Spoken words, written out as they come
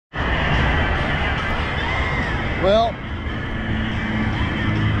Well,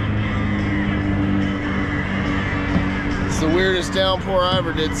 it's the weirdest downpour I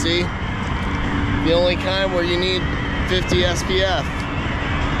ever did see. The only kind where you need 50 SPF.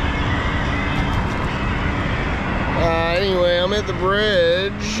 Anyway, I'm at the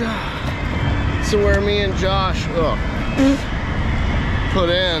bridge. So where me and Josh put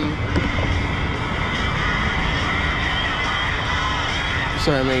in.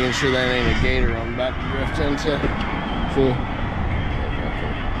 Sorry, making sure that ain't a gator I'm about to drift into. See?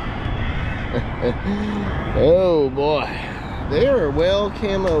 Oh boy. They are well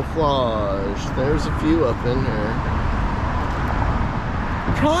camouflaged. There's a few up in here.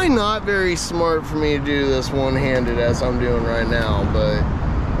 Probably not very smart for me to do this one-handed as I'm doing right now, but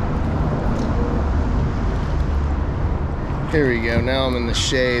here we go. Now I'm in the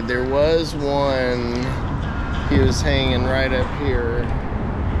shade. There was one, he was hanging right up here,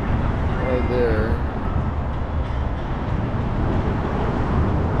 right there.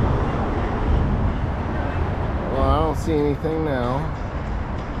 Well, I don't see anything now.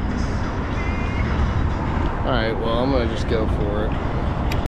 All right, well, I'm gonna just go for it.